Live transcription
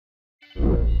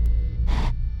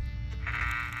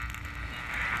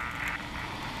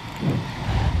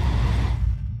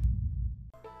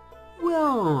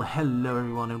Well, hello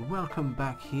everyone and welcome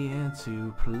back here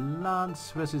to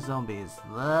Plants vs Zombies.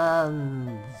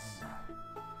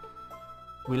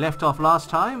 We left off last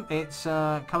time. It's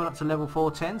coming up to level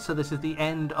 410, so this is the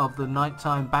end of the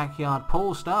nighttime backyard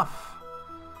pool stuff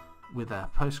with a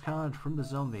postcard from the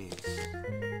zombies.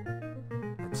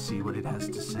 Let's see what it has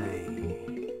to say.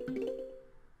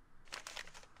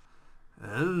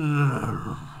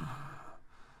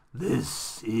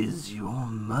 This is your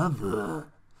mother.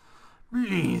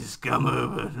 Please come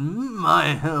over to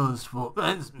my house for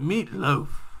meatloaf,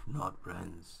 not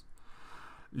friends.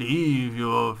 Leave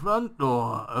your front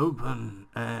door open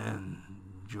and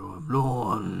your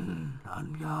lawn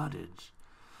unguarded.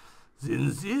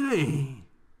 Sincerely,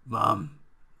 Mum,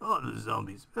 not the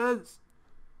zombies first.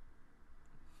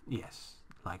 Yes,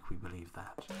 like we believe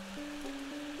that.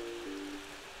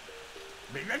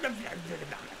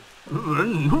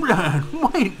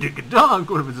 Wait, Dick a dog,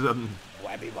 all of a sudden.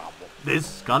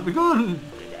 This can't be good.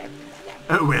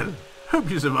 Oh well, hope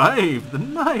you survive the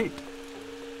night.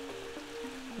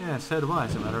 Yeah, so do I,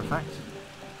 as a matter of fact.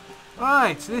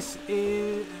 Right, this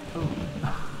is...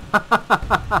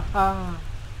 Oh,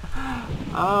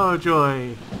 oh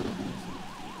joy.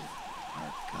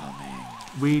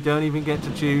 We don't even get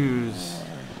to choose.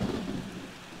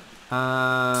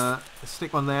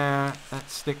 Stick one there.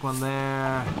 Let's stick one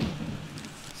there.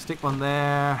 Stick one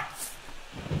there.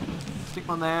 Stick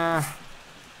one there.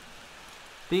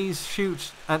 These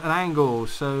shoot at an angle,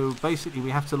 so basically we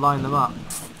have to line them up.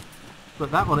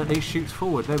 But that one at least shoots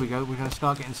forward. There we go. We're going to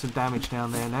start getting some damage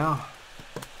down there now.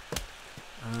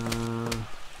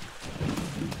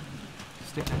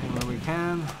 Stick that in where we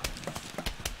can.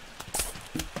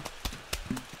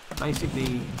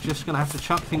 Basically, just going to have to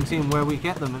chuck things in where we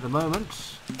get them at the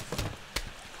moment.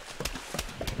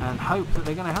 And hope that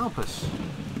they're going to help us.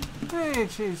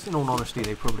 In all honesty,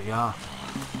 they probably are.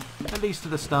 At least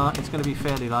at the start, it's going to be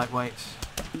fairly lightweight.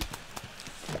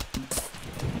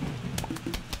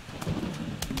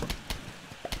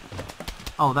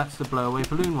 Oh, that's the blow-away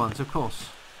balloon ones, of course.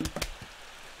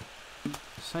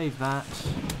 Save that.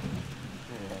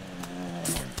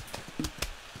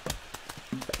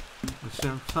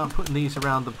 We'll start putting these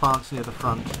around the plants near the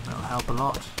front. That'll help a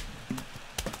lot.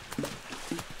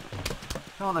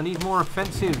 God, I need more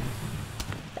offensive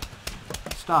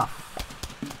stuff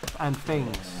and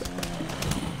things.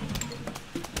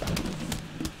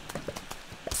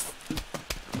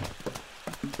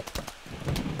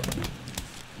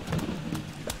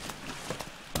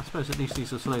 I suppose at least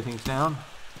these will slow things down.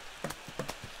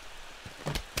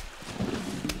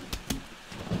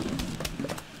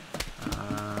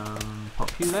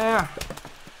 Pop you there.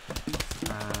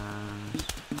 And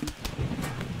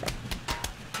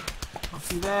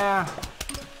pop you there.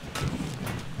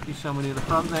 See somebody at the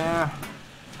front there.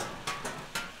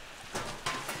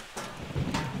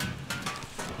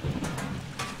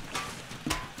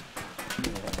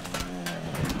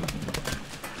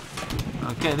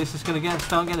 Okay, this is going to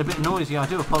start getting a bit noisy. I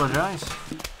do apologise.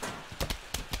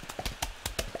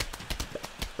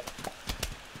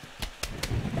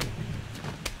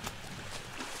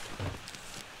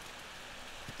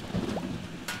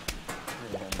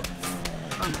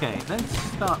 Okay, let's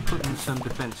start putting some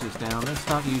defences down. Let's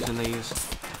start using these.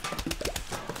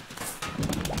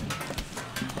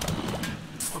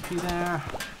 Pop you there.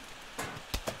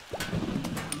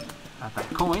 Add that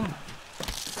coin.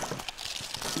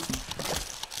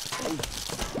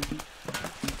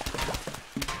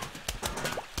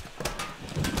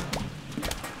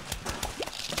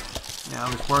 Yeah, I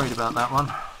was worried about that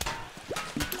one.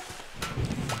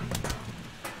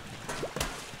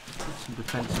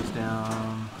 Defences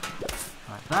down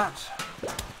like that.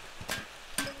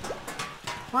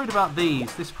 Worried about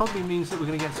these. This probably means that we're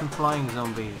going to get some flying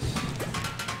zombies.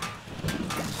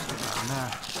 Stick that in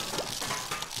there.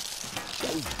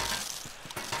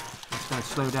 It's going to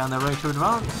slow down their rate of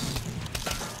advance.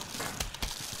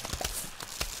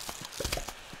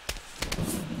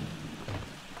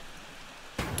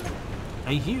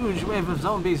 A huge wave of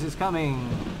zombies is coming.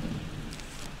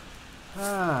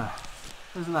 Ah.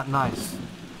 Isn't that nice?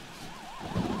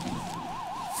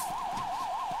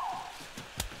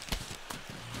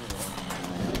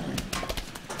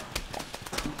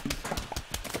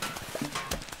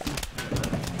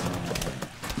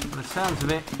 By the sounds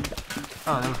of it,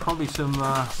 oh, there was probably some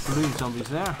balloon zombies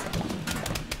there.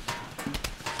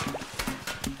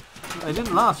 They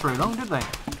didn't last very long, did they?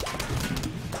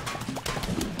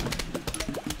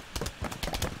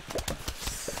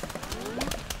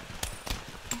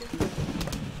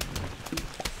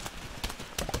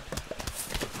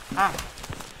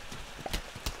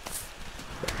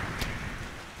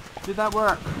 Did that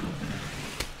work?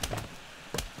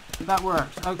 That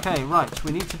works. Okay, right.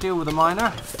 We need to deal with a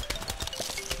miner.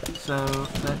 So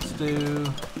let's do...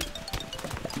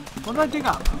 What did I dig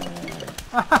up?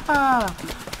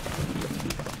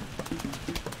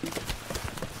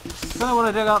 Don't know what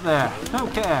I dug up there.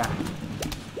 Don't care.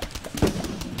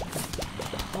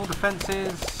 More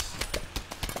defences.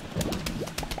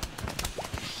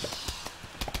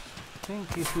 I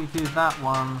think if we do that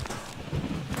one,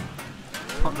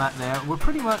 put that there. We're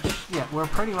pretty much, yeah, we're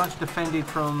pretty much defended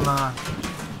from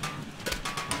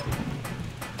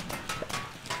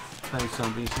those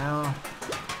zombies now.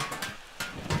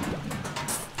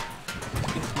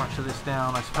 Let's get as much of this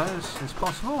down, I suppose, as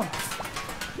possible.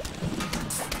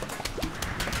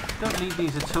 Don't need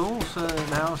these at all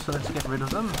now, so let's get rid of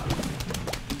them.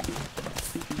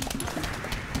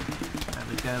 There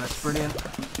we go, that's brilliant.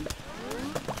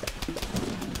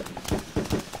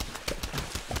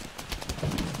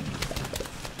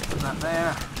 Put that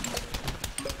there.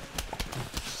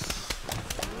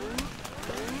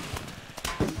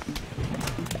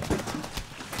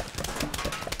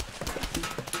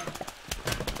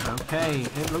 Okay,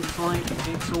 it looks like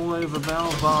it's all over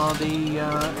now bar the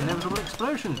inevitable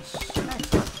explosions.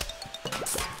 Excellent.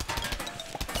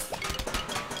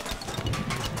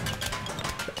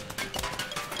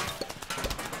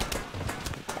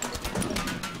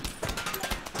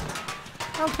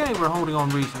 Okay, we're holding on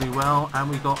reasonably well, and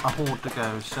we've got a horde to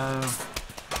go, so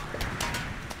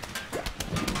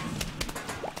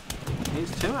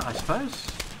here's to it, I suppose.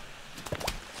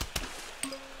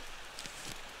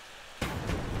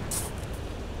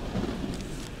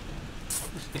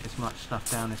 Get as much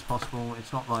stuff down as possible.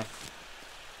 It's not like,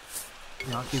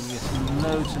 you know, I'll give you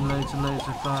loads and loads and loads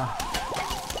of plants.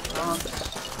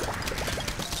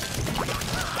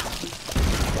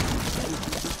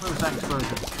 Where was that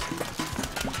explosion?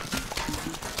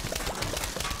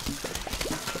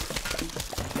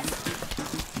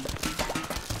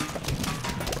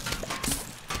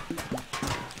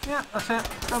 Yeah, that's it.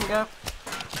 There we go.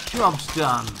 Job's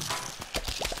done.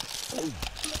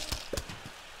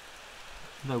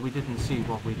 Though we didn't see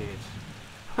what we did.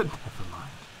 But never mind.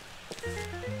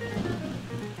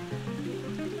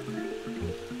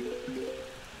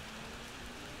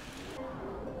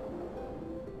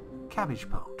 Cabbage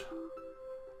pot.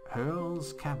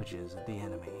 Hurls cabbages at the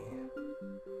enemy.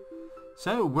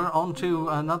 So, we're on to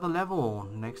another level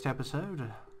next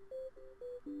episode.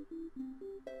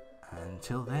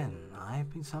 Until then,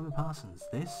 I've been Simon Parsons.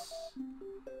 This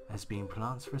has been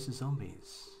Plants vs.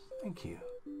 Zombies. Thank you.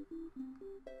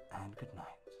 And good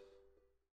night.